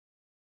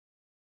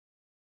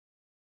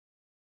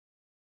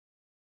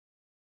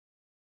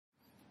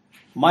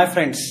My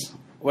friends,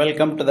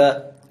 welcome to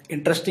the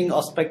interesting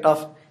aspect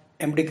of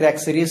MD Crack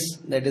series,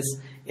 that is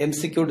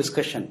MCQ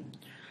discussion.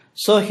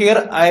 So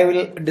here I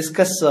will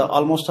discuss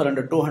almost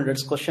around 200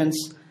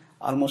 questions,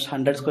 almost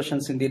 100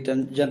 questions in the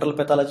general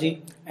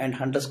pathology and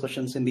 100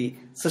 questions in the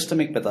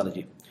systemic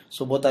pathology.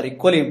 So both are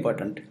equally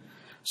important.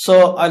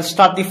 So I'll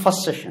start the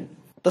first session.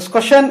 This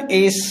question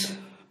is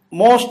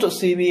most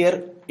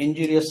severe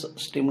injurious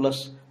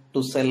stimulus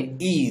to cell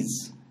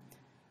is.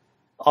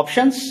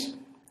 Options: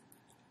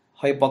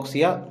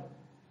 hypoxia,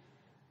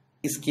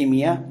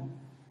 ischemia,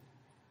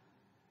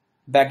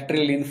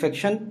 bacterial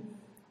infection,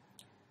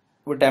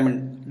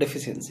 vitamin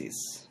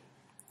deficiencies.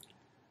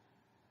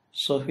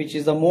 So which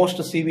is the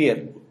most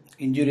severe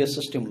injurious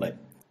stimuli?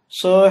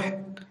 So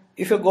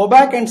if you go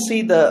back and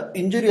see the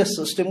injurious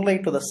stimuli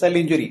to the cell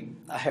injury,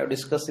 I have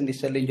discussed in the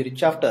cell injury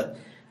chapter.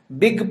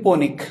 Big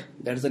ponic,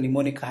 that is the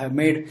mnemonic I have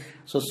made.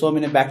 So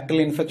many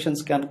bacterial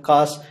infections can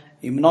cause,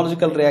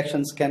 immunological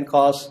reactions can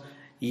cause,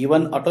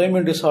 even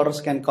autoimmune disorders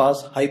can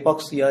cause,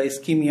 hypoxia,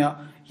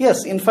 ischemia.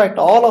 Yes, in fact,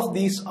 all of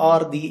these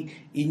are the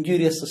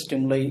injurious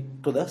stimuli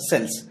to the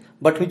cells.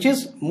 But which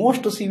is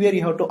most severe,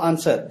 you have to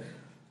answer.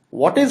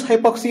 What is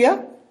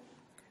hypoxia?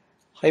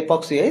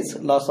 Hypoxia is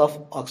loss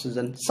of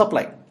oxygen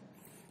supply.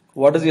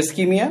 What is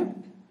ischemia?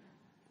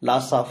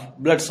 Loss of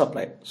blood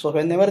supply. So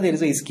whenever there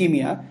is a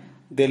ischemia,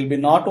 there will be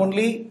not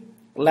only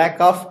lack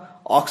of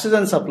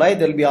oxygen supply,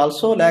 there will be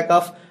also lack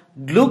of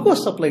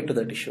glucose supply to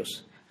the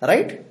tissues,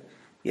 right?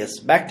 Yes,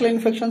 bacterial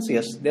infections,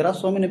 yes, there are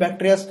so many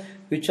bacteria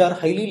which are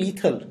highly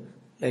lethal,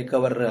 like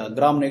our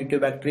gram-negative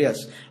bacteria,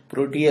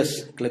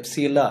 Proteus,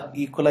 Klebsiella,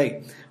 E.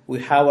 coli. We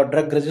have a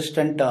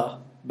drug-resistant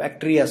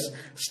bacteria,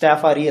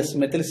 Staph aureus,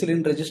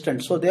 methicillin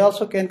resistant, so they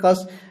also can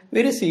cause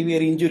very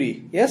severe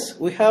injury. Yes,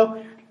 we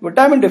have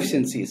vitamin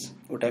deficiencies,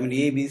 vitamin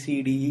A, B,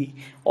 C, D, E,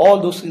 all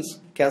those things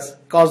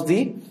cause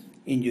the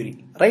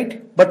injury,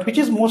 right? But which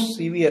is most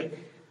severe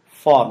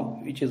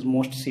form, which is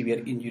most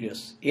severe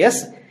injurious?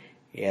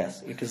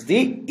 Yes, it is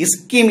the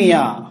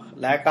ischemia,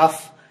 lack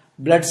of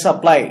blood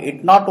supply.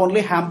 It not only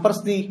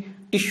hampers the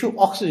tissue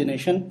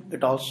oxygenation,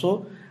 it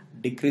also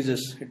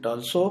decreases, it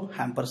also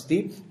hampers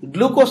the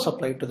glucose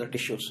supply to the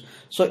tissues.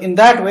 So in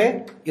that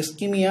way,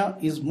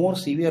 ischemia is more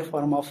severe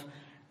form of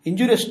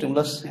injurious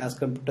stimulus as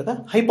compared to the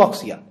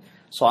hypoxia.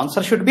 So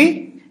answer should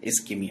be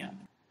ischemia.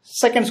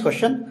 Second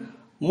question,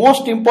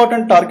 most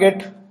important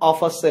target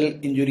of a cell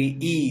injury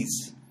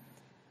is.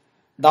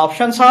 The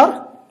options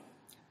are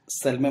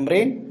cell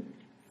membrane,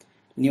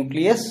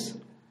 nucleus,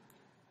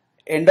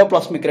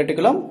 endoplasmic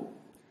reticulum,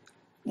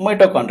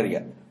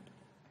 mitochondria.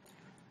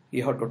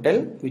 You have to tell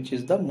which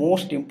is the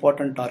most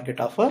important target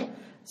of a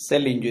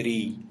cell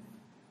injury.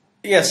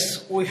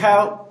 Yes, we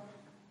have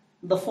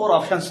the four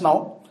options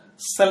now.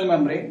 Cell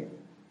membrane,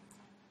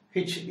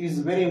 which is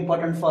very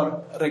important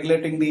for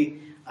regulating the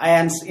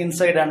ions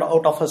inside and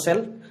out of a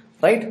cell,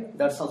 right?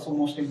 That's also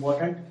most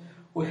important.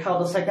 We have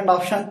the second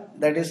option,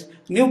 that is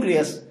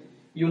nucleus.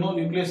 You know,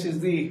 nucleus is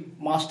the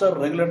master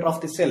regulator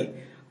of the cell.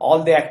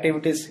 All the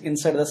activities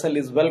inside the cell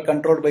is well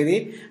controlled by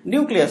the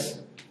nucleus.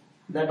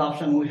 That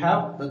option we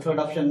have. The third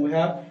option we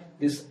have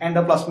is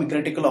endoplasmic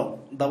reticulum,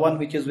 the one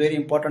which is very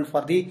important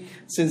for the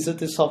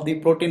synthesis of the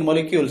protein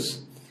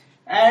molecules.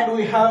 And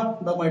we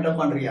have the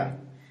mitochondria,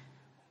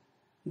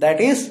 that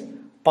is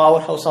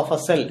powerhouse of a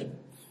cell.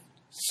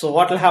 So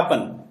what will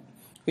happen?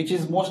 Which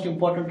is most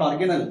important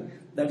organelle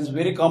that is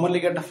very commonly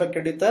get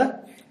affected with the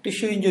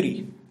tissue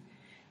injury?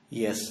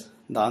 Yes,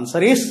 the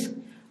answer is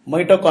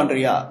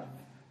mitochondria.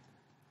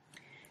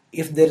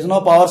 If there is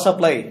no power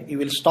supply, you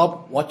will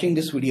stop watching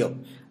this video,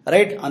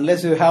 right?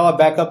 Unless you have a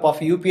backup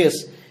of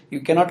UPS,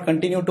 you cannot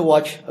continue to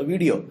watch a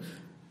video.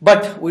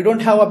 But we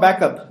don't have a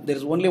backup. There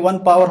is only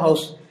one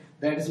powerhouse,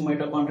 that is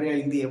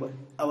mitochondria in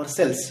our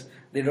cells.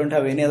 They don't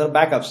have any other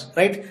backups,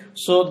 right?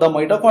 So the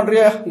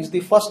mitochondria is the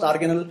first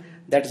organelle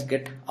that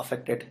get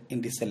affected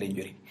in the cell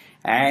injury.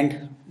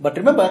 But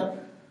remember,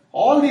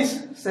 all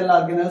these cell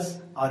organelles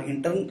are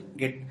in turn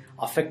get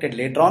affected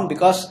later on,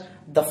 because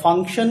the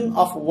function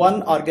of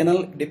one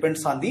organelle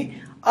depends on the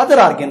other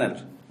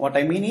organelle. What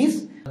I mean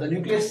is, the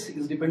nucleus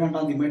is dependent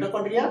on the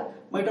mitochondria.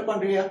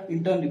 Mitochondria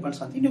in turn depends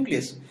on the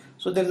nucleus.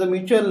 So there is a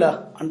mutual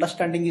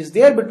understanding is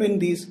there between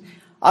these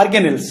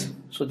organelles.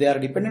 So they are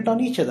dependent on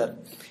each other.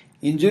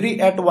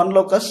 Injury at one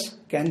locus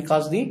can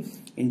cause the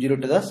injury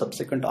to the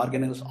subsequent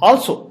organelles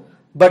also.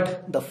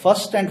 But the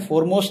first and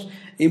foremost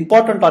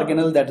important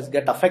organelle that is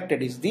get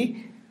affected is the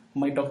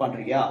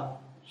mitochondria.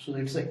 So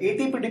it's the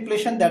ATP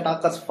depletion that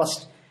occurs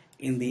first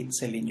in the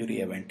cell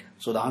injury event.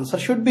 So the answer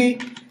should be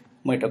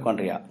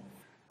mitochondria.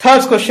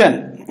 Third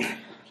question,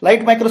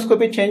 light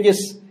microscopy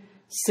changes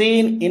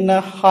seen in a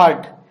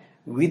heart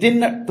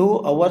within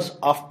 2 hours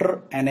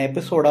after an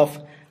episode of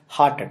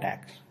heart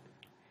attack.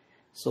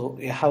 So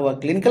we have a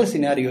clinical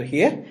scenario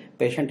here.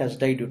 Patient has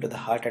died due to the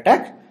heart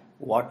attack.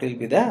 What will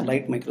be the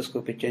light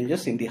microscopic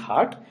changes in the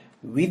heart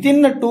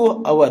within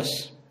 2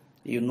 hours?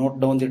 You note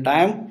down the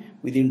time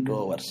within 2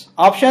 hours.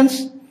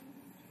 Options: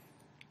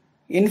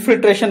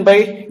 infiltration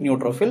by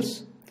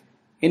neutrophils,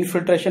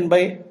 infiltration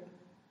by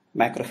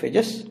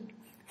macrophages,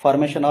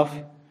 formation of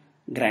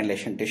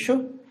granulation tissue.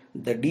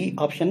 The D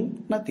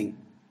option, nothing.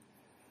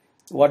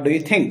 What do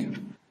you think?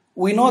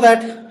 We know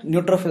that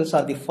neutrophils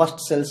are the first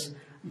cells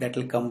that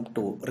will come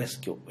to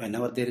rescue.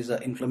 Whenever there is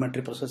an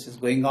inflammatory process is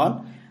going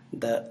on,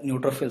 the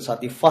neutrophils are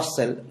the first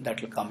cell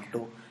that will come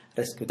to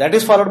rescue. That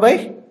is followed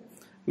by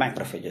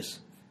macrophages,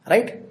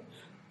 right?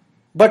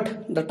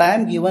 But the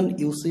time given,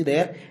 you see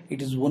there,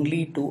 it is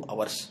only 2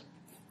 hours.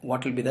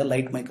 What will be the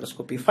light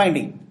microscopy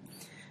finding?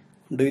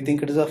 Do you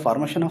think it is a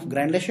formation of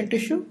granulation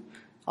tissue?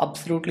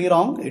 Absolutely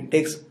wrong. It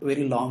takes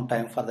very long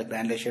time for the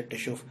granulation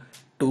tissue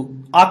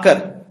to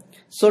occur.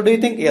 So do you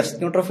think, yes,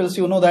 neutrophils,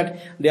 you know that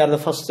they are the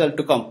first cell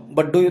to come,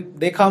 but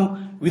they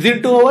come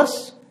within 2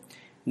 hours?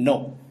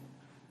 No,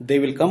 they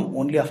will come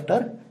only after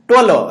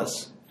 12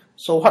 hours.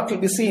 So what will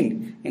be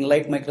seen in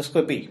light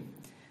microscopy?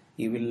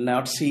 You will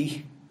not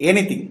see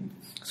anything.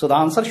 So the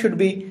answer should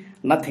be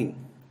nothing.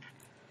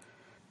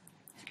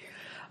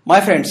 My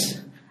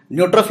friends,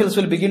 neutrophils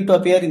will begin to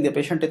appear in the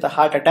patient with a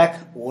heart attack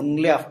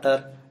only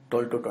after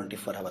 12 to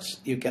 24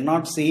 hours. You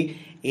cannot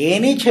see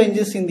any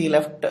changes in the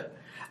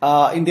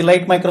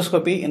light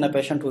microscopy in a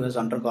patient who has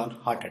undergone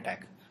heart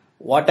attack.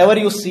 Whatever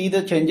you see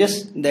the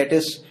changes, that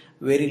is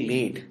very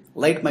late.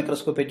 Light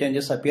microscopy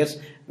changes appears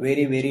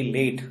very, very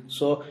late.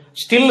 So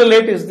still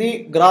late is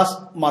the gross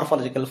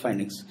morphological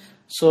findings.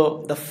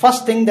 So the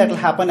first thing that will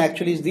happen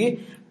actually is the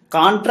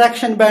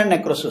contraction band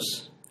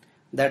necrosis.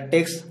 That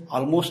takes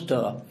almost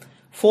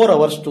 4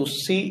 hours to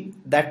see,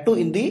 that too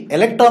in the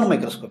electron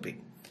microscopy.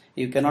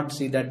 You cannot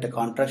see that the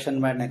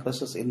contraction band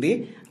necrosis in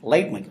the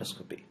light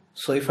microscopy.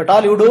 So if at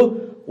all you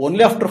do,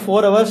 only after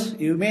 4 hours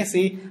you may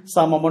see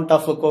some amount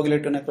of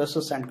coagulative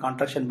necrosis and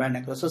contraction band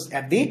necrosis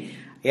at the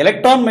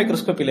electron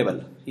microscopy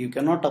level. You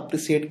cannot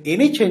appreciate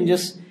any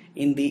changes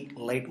in the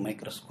light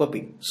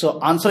microscopy. So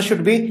answer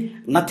should be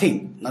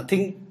nothing.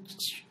 Nothing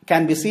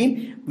can be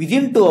seen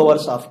within 2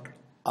 hours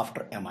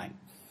after MI.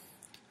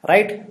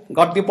 Right?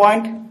 Got the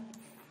point?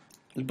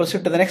 We'll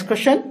proceed to the next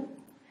question.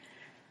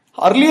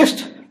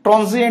 Earliest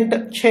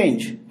transient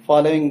change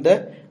following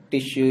the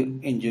tissue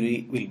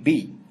injury will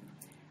be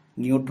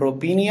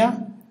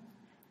neutropenia,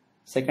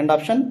 second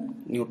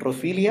option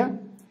neutrophilia,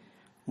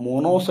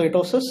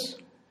 monocytosis,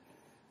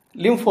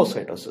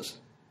 lymphocytosis.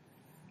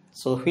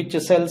 So which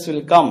cells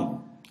will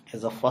come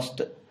as the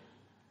first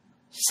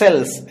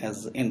cells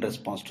as in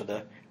response to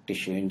the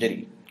tissue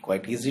injury?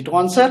 Quite easy to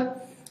answer.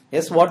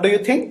 Yes, what do you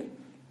think?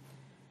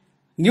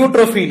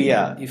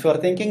 Neutrophilia. If you are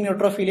thinking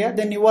neutrophilia,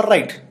 then you are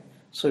right.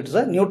 So it's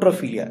a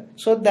neutrophilia.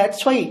 So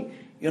that's why,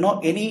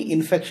 any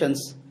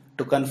infections,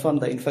 to confirm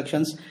the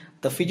infections,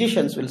 the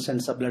physicians will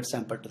send a blood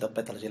sample to the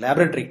pathology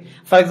laboratory.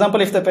 For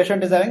example, if the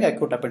patient is having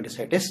acute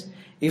appendicitis,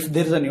 if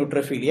there is a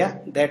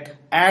neutrophilia, that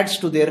adds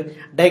to their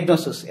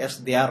diagnosis. Yes,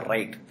 they are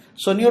right.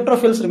 So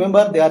neutrophils,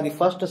 remember, they are the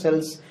first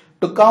cells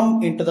to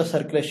come into the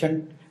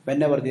circulation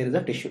whenever there is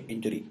a tissue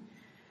injury.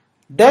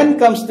 Then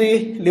comes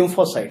the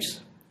lymphocytes.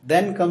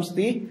 Then comes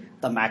the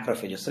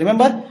macrophages.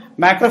 Remember,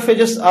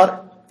 macrophages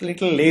are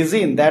little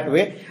lazy in that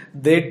way.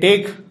 They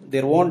take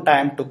their own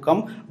time to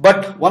come,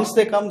 but once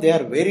they come, they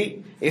are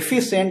very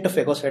efficient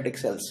phagocytic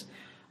cells.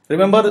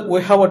 Remember,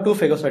 we have 2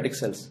 phagocytic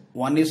cells.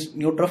 One is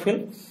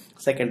neutrophil,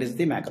 second is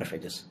the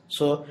macrophages.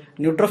 So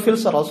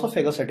neutrophils are also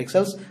phagocytic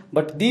cells,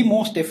 but the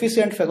most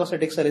efficient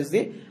phagocytic cell is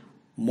the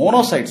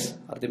monocytes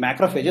or the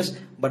macrophages,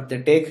 but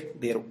they take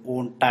their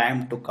own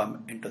time to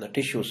come into the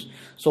tissues.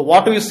 So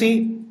what we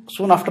see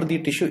soon after the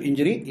tissue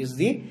injury is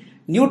the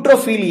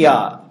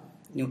neutrophilia.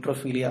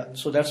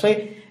 So that's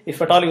why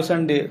if at all you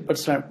send the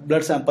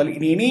blood sample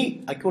in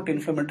any acute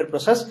inflammatory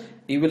process,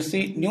 you will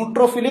see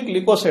neutrophilic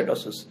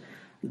leukocytosis.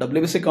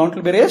 WBC count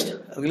will be raised,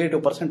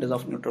 relative percentage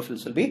of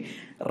neutrophils will be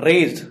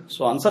raised.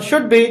 So answer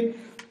should be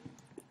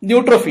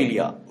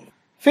neutrophilia.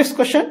 Fifth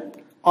question,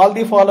 all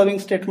the following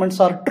statements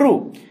are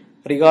true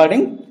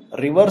regarding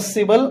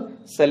reversible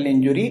cell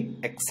injury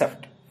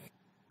except.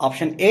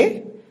 Option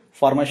A,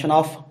 formation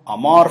of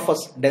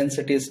amorphous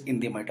densities in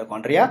the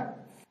mitochondria,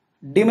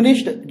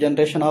 diminished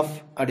generation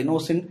of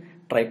adenosine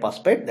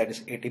triphosphate, that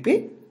is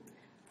ATP,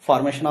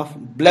 formation of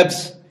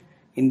blebs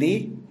in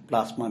the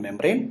plasma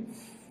membrane,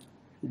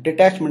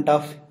 detachment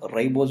of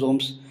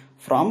ribosomes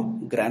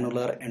from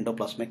granular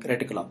endoplasmic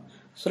reticulum.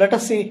 So let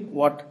us see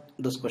what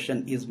this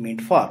question is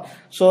meant for.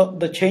 So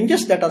the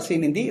changes that are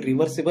seen in the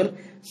reversible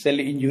cell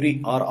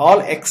injury are all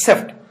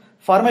except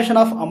formation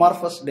of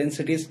amorphous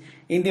densities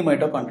in the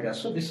mitochondria.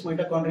 So this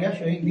mitochondria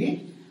showing the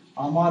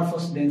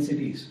amorphous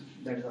densities,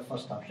 that is the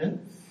first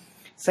option.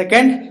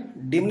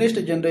 Second, diminished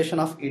generation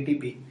of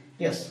ATP.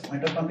 Yes,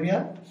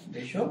 mitochondria,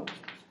 they show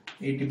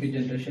ATP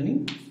generation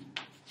in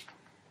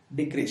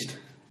decreased.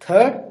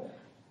 Third,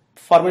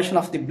 formation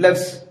of the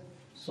blebs.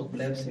 So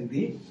blebs in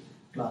the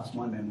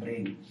plasma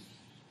membrane.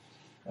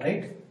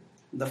 Right?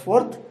 The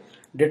fourth,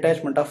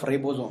 detachment of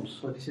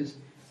ribosomes. So this is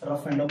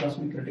rough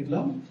endoplasmic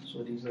reticulum.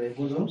 So these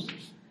ribosomes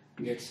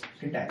gets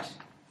detached.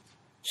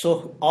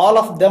 So all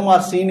of them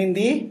are seen in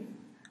the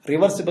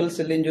reversible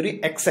cell injury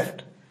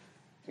except,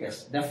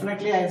 yes,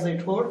 definitely as I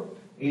told,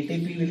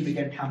 ATP will be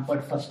get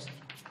hampered first.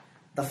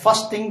 the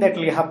first thing that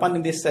will happen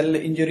in this cell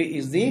injury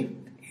is the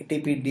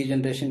ATP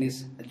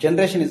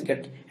generation is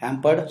get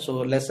hampered, so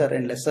lesser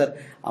and lesser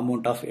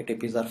amount of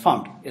ATPs are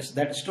formed. Yes,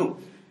 that is true.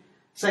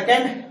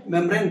 Second,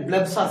 membrane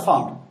blebs are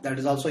formed. That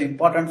is also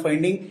important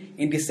finding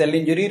in the cell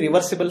injury,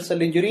 reversible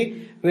cell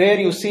injury, where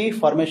you see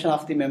formation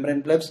of the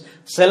membrane blebs.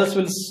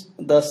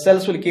 The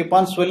cells will keep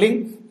on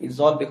swelling. It's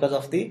all because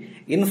of the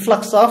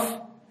influx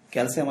of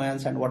calcium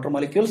ions and water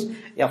molecules,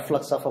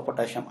 efflux of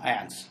potassium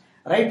ions,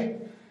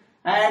 right?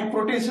 And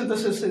protein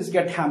synthesis is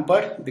get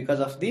hampered because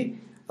of the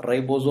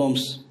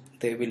ribosomes.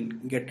 They will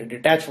get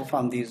detached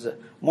from these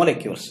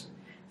molecules.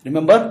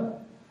 Remember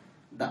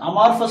the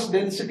amorphous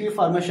density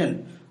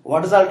formation.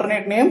 What is the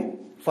alternate name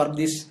for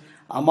this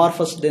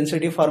amorphous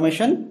density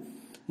formation?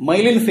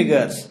 Myelin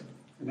figures.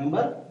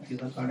 Remember,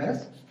 these are called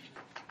as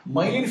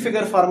myelin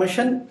figure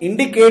formation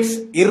indicates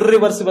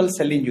irreversible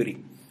cell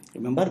injury.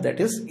 Remember,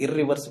 that is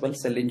irreversible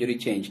cell injury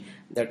change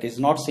that is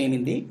not seen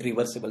in the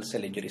reversible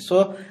cell injury.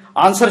 So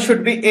answer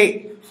should be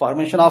A,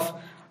 formation of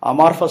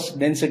amorphous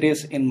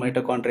densities in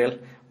mitochondrial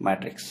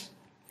matrix,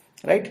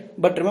 right?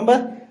 But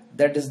remember,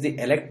 that is the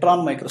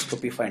electron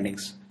microscopy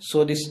findings.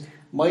 So these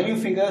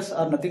myelin figures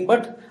are nothing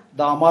but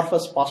the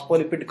amorphous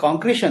phospholipid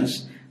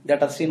concretions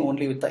that are seen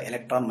only with the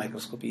electron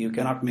microscopy. You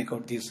cannot make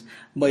out these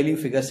myelin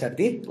figures at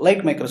the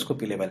light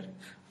microscopy level,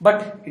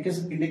 but it is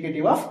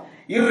indicative of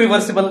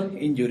irreversible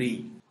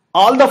injury.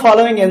 All the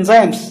following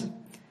enzymes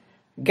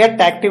get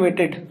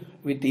activated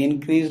with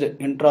increased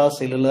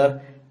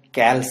intracellular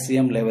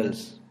calcium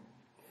levels.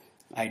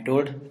 I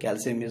told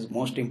calcium is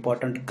most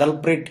important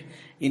culprit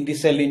in the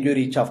cell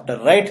injury chapter,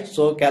 right?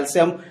 So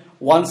calcium,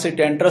 once it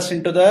enters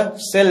into the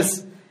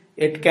cells,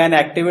 it can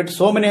activate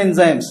so many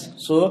enzymes.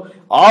 So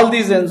all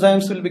these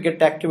enzymes will be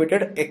get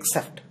activated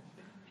except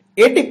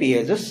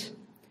ATPases,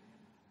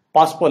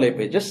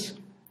 phospholipases,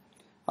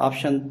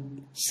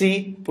 option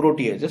C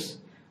proteases,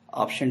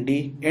 option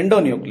D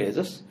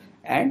endonucleases,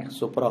 and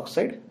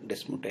superoxide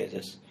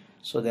dismutases.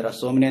 So there are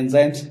so many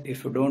enzymes.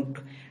 If you don't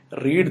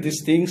read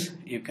these things,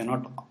 you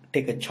cannot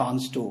take a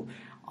chance to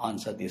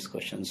answer these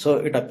questions. So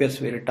it appears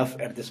very tough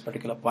at this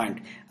particular point,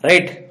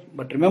 right?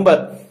 But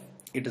remember,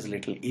 it is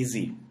little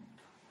easy.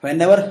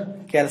 Whenever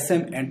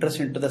calcium enters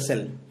into the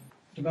cell,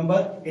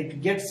 remember,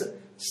 it gets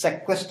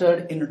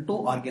sequestered in two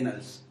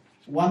organelles.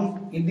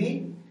 One in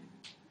the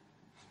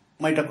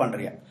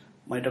mitochondria.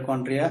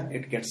 Mitochondria,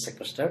 it gets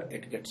sequestered,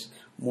 it gets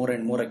more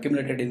and more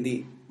accumulated in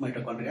the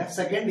mitochondria.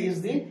 Second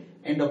is the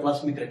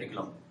endoplasmic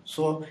reticulum.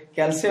 So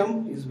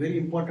calcium is very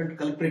important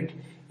culprit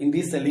in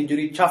the cell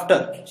injury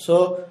chapter.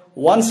 So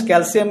once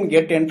calcium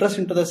enters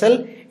into the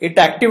cell, it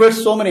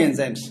activates so many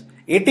enzymes.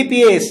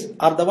 ATPase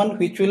are the one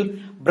which will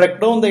break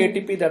down the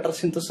ATP that are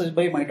synthesized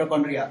by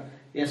mitochondria.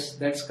 Yes,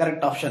 that's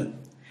correct option.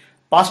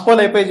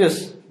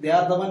 Phospholipases, they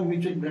are the one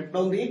which will break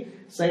down the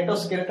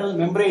cytoskeletal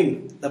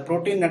membrane. The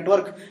protein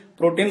network,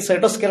 protein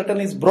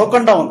cytoskeleton is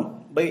broken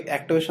down by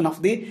activation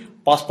of the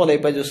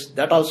phospholipases.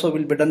 That also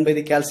will be done by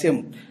the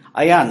calcium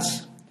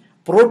ions.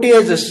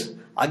 Proteases,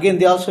 again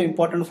they are also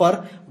important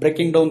for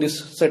breaking down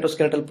this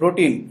cytoskeletal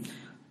protein.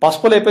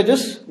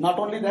 Phospholipases, not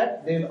only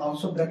that, they will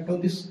also break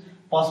down this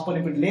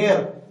phospholipid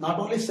layer. Not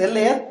only cell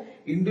layer,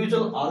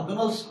 individual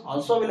organelles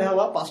also will have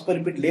a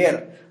phospholipid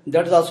layer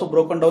that is also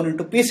broken down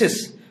into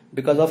pieces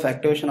because of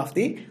activation of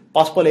the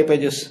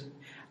phospholipases.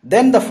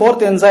 Then the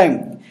fourth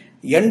enzyme,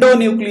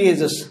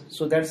 endonucleases.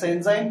 So that's an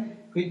enzyme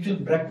which will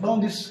break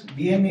down this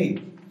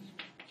DNA.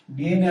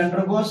 DNA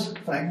undergoes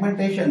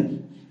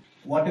fragmentation.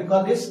 What you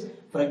call this?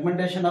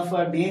 Fragmentation of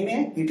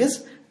DNA? It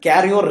is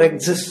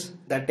karyoregesis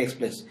that takes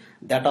place.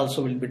 That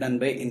also will be done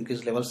by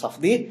increased levels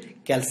of the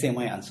calcium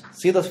ions.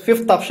 See the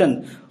fifth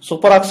option,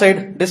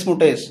 superoxide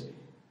dismutase.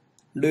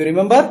 Do you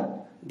remember?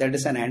 That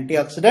is an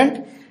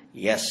antioxidant.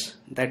 Yes,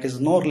 that is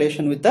no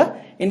relation with the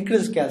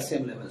increased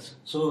calcium levels.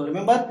 So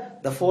remember,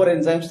 the four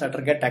enzymes that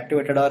are get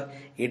activated are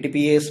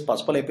ATPase,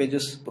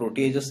 phospholipases,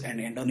 proteases, and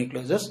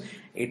endonucleases.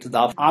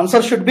 The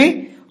answer should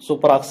be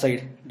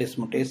superoxide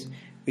dismutase,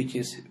 which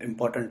is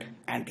important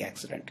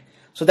antioxidant.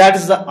 So that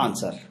is the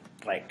answer,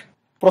 right?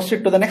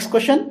 Proceed to the next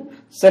question.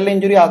 Cell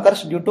injury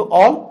occurs due to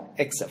all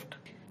except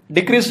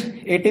decreased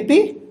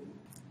ATP,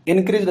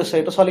 increased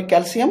cytosolic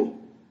calcium,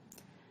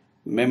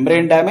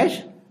 membrane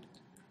damage,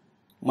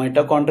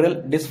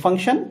 mitochondrial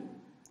dysfunction.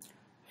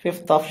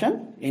 Fifth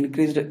option,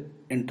 increased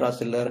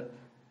intracellular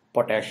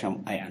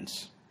potassium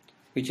ions.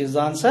 Which is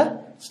the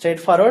answer?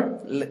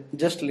 Straightforward.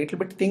 Just a little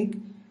bit think.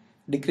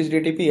 Decreased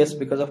ATP, yes,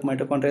 because of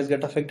mitochondria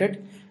get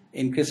affected.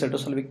 Increased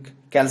cytosolic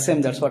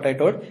calcium, that's what I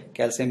told.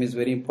 Calcium is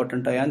very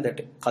important ion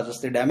that causes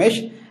the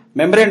damage.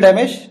 Membrane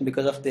damage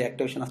because of the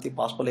activation of the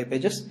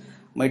phospholipases.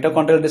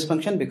 Mitochondrial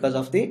dysfunction because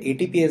of the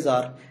ATPase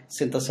are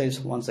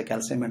synthesized once the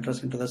calcium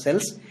enters into the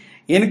cells.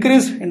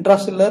 Increased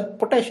intracellular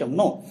potassium.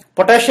 No,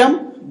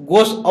 potassium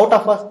goes out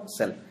of a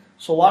cell.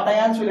 So what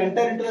ions will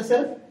enter into the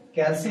cell?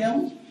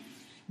 Calcium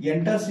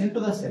enters into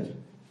the cell.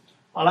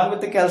 Along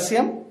with the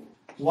calcium,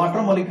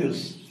 water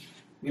molecules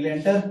will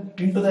enter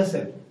into the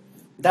cell.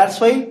 That's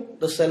why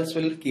the cells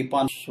will keep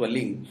on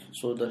swelling.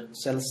 So the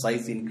cell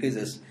size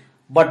increases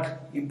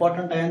but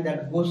important ion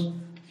that goes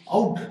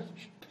out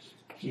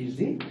is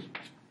the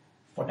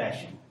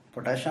potassium.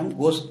 Potassium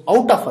goes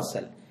out of a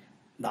cell.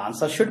 The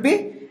answer should be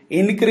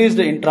increased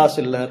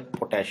intracellular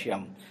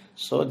potassium.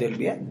 So there will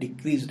be a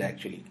decreased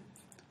actually.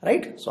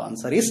 Right? So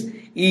answer is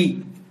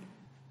E.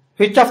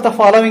 Which of the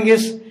following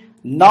is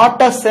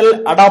not a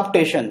cell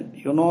adaptation?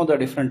 You know the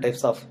different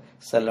types of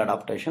cell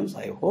adaptations,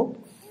 I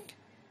hope.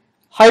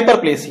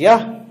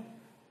 Hyperplasia,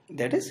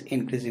 that is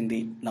increase in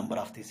the number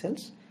of the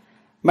cells.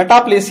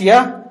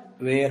 Metaplasia,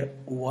 where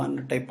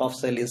one type of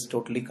cell is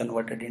totally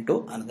converted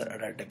into another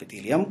adult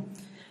epithelium.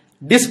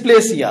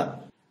 Dysplasia,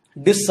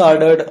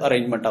 disordered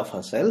arrangement of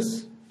our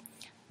cells.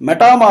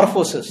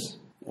 Metamorphosis,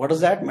 what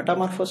is that?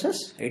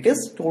 Metamorphosis, it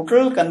is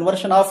total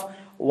conversion of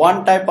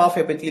one type of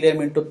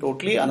epithelium into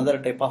totally another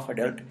type of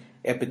adult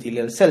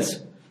epithelial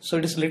cells. So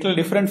it is little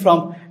different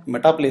from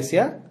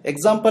metaplasia.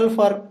 Example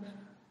for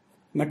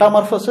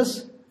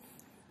metamorphosis,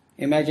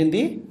 imagine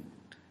the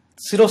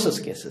cirrhosis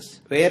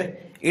cases where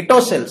ito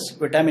cells,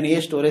 vitamin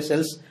A storage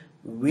cells,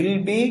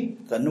 will be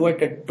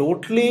converted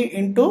totally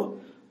into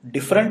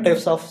different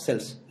types of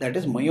cells, that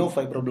is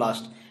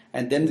myofibroblast,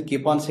 and then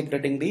keep on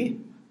secreting the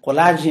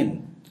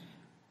collagen.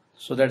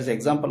 So that is the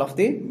example of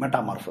the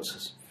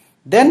metamorphosis.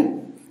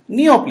 Then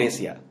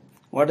neoplasia.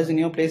 What is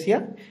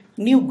neoplasia?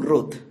 New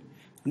growth.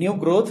 New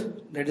growth,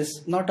 that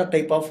is not a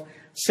type of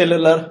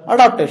cellular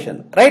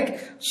adaptation, right?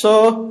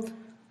 So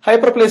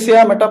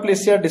hyperplasia,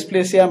 metaplasia,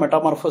 dysplasia,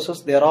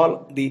 metamorphosis, they are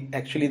all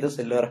actually the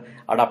cellular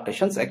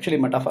adaptations. Actually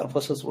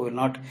metamorphosis we will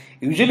not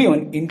usually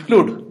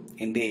include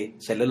in the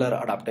cellular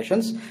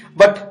adaptations,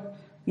 but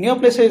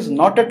neoplasia is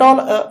not at all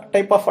a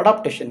type of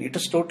adaptation. It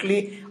is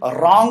totally a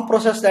wrong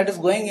process that is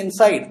going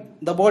inside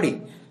the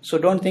body. So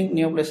don't think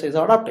neoplasia is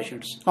adaptation.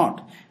 It's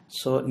not.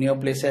 So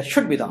neoplasia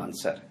should be the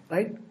answer,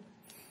 right?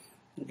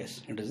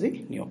 Yes, it is the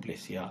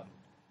neoplasia.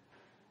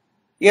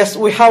 Yes,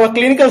 we have a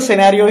clinical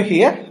scenario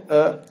here.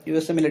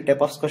 USMLE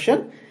type of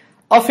question.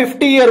 A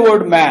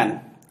 50-year-old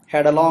man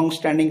had a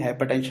long-standing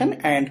hypertension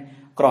and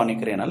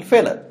chronic renal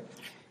failure.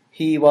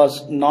 He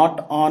was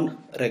not on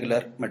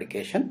regular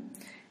medication.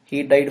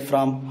 He died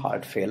from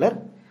heart failure.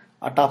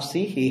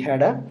 Autopsy, he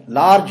had a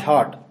large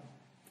heart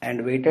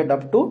and weighed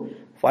up to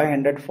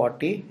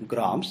 540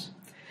 grams.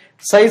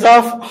 Size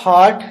of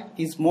heart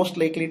is most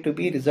likely to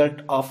be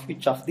result of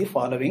which of the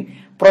following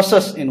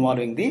process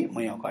involving the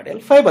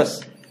myocardial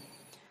fibers?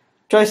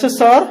 Choices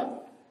are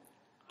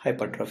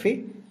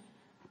hypertrophy,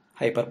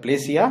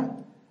 hyperplasia,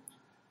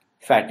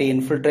 fatty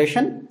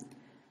infiltration,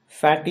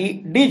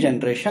 fatty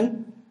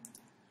degeneration,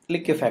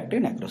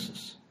 liquefactive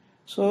necrosis.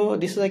 So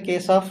this is a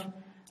case of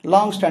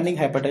long-standing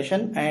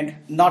hypertension and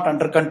not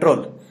under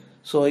control.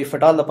 So if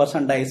at all the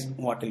person dies,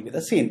 what will be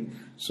the scene?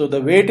 So the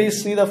weight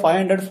is, see, the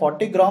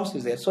 540 grams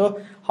is there.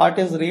 So heart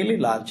is really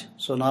large.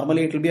 So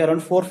normally it will be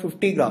around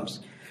 450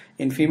 grams.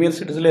 In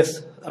females it is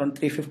less, around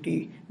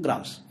 350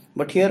 grams.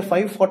 But here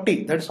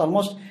 540, that is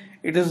almost,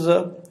 it is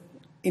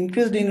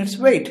increased in its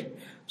weight.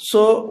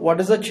 So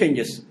what is the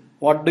changes?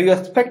 What do you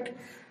expect?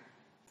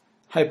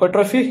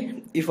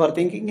 Hypertrophy. If you are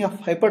thinking of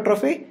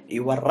hypertrophy,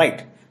 you are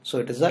right. So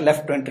it is a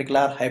left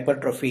ventricular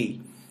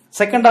hypertrophy.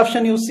 Second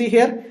option you see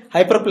here,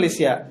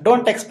 hyperplasia.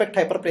 Don't expect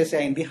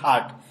hyperplasia in the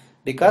heart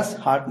because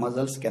heart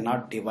muscles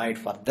cannot divide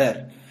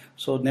further.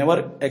 So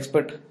never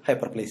expect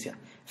hyperplasia.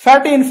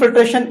 Fatty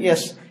infiltration,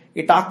 yes,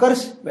 it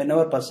occurs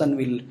whenever person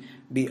will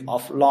be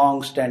of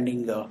long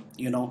standing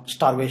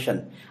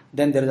starvation.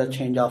 Then there is a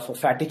change of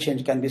fatty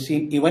change can be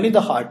seen even in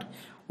the heart.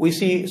 We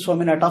see so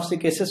many autopsy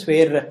cases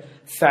where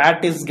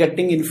fat is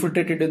getting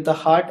infiltrated in the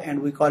heart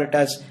and we call it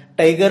as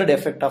tiger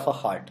effect of a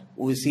heart.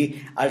 We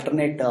see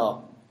alternate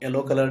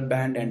yellow colored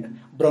band and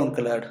brown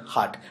colored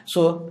heart.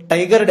 So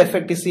tiger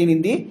effect is seen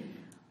in the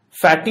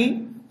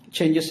fatty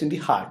changes in the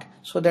heart.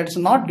 So that is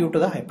not due to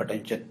the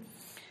hypertension.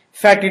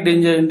 Fatty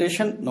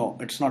degeneration, no,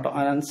 it's not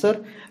an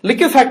answer.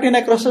 Liquefactive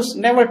necrosis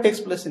never takes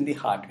place in the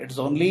heart. It's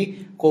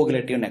only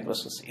coagulative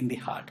necrosis in the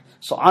heart.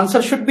 So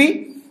answer should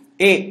be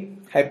A,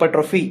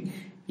 hypertrophy.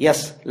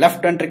 Yes,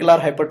 left ventricular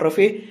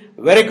hypertrophy,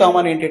 very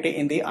common entity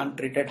in the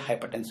untreated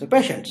hypertensive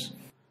patients.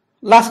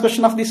 Last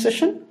question of this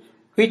session.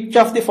 Which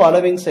of the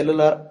following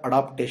cellular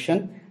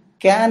adaptation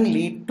can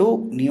lead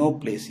to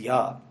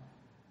neoplasia?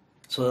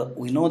 So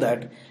we know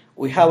that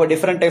we have a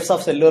different types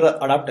of cellular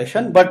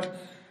adaptation, but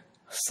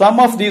some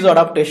of these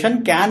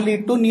adaptation can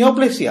lead to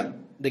neoplasia.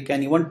 They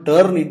can even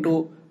turn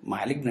into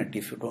malignant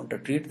if you don't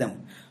treat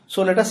them.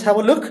 So let us have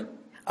a look.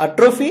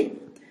 Atrophy,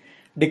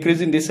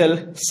 decrease in the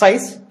cell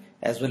size,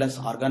 as well as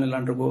organ will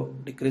undergo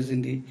decrease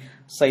in the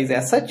size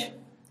as such.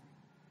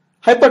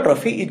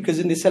 Hypertrophy, increase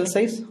in the cell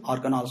size,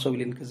 organ also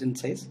will increase in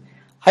size.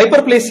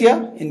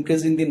 Hyperplasia,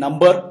 increase in the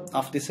number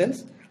of the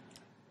cells.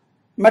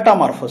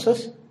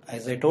 Metamorphosis,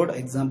 as I told,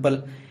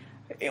 example,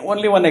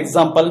 only one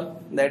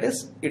example, that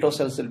is ito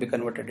cells will be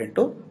converted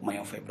into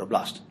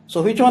myofibroblast.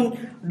 So which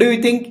one do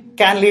you think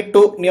can lead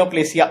to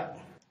neoplasia?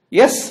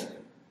 Yes,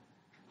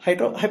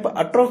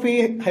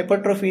 atrophy,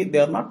 hypertrophy, they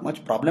are not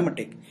much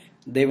problematic.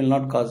 They will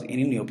not cause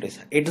any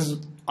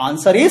neoplasia.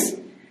 Answer is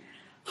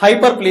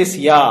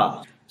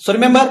hyperplasia. So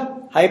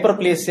remember,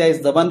 hyperplasia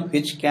is the one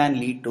which can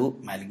lead to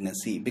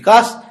malignancy,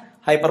 because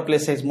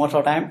hyperplasia is most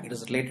of the time it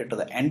is related to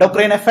the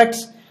endocrine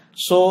effects.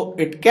 So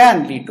it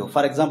can lead to,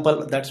 for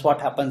example, that's what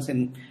happens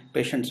in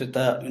patients with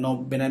the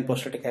benign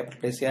prostatic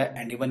hyperplasia,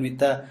 and even with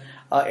the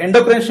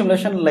endocrine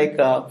stimulation like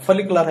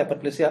follicular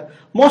hyperplasia.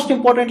 Most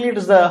importantly, it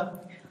is the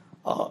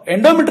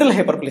endometrial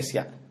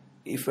hyperplasia.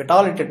 If at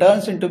all it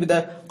turns into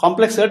the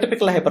complex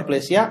atypical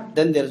hyperplasia,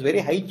 then there is very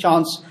high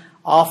chance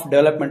of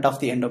development of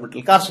the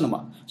endometrial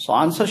carcinoma. So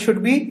answer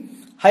should be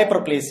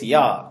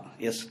hyperplasia.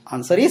 Yes,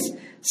 answer is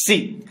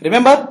C.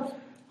 Remember,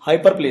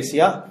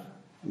 hyperplasia,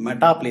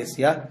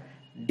 metaplasia,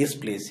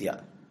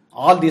 dysplasia.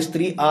 All these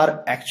three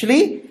are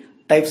actually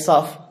types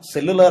of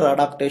cellular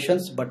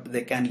adaptations, but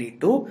they can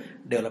lead to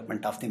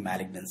development of the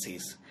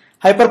malignancies.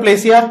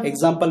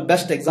 Hyperplasia,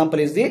 best example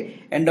is the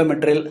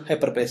endometrial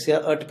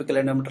hyperplasia,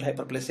 atypical endometrial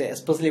hyperplasia,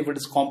 especially if it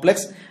is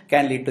complex,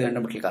 can lead to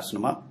endometrial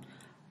carcinoma.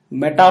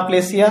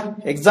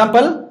 Metaplasia,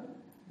 example,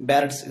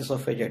 Barrett's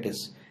esophagitis,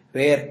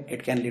 where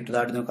it can lead to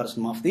the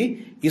adenocarcinoma of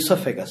the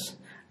esophagus.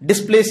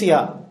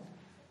 Dysplasia,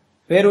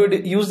 where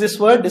we use this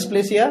word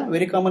dysplasia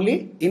very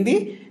commonly in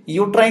the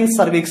uterine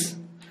cervix.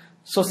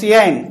 So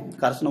CIN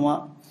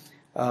carcinoma,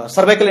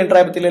 cervical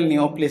intraepithelial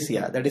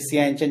neoplasia, that is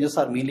CIN changes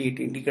are mainly, it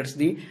indicates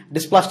the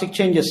dysplastic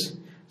changes.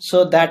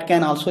 So that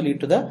can also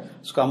lead to the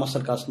squamous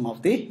cell carcinoma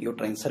of the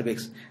uterine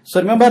cervix. So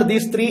remember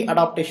these three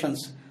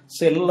adaptations,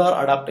 cellular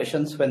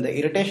adaptations, when the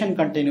irritation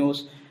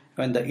continues,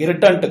 when the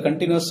irritant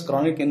continuous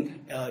chronic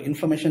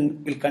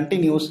inflammation will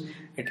continues,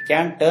 it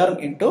can turn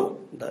into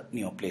the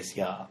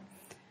neoplasia.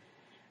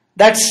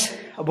 That's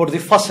about the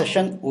first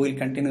session. We will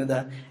continue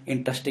the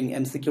interesting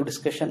MCQ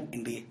discussion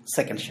in the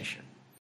second session.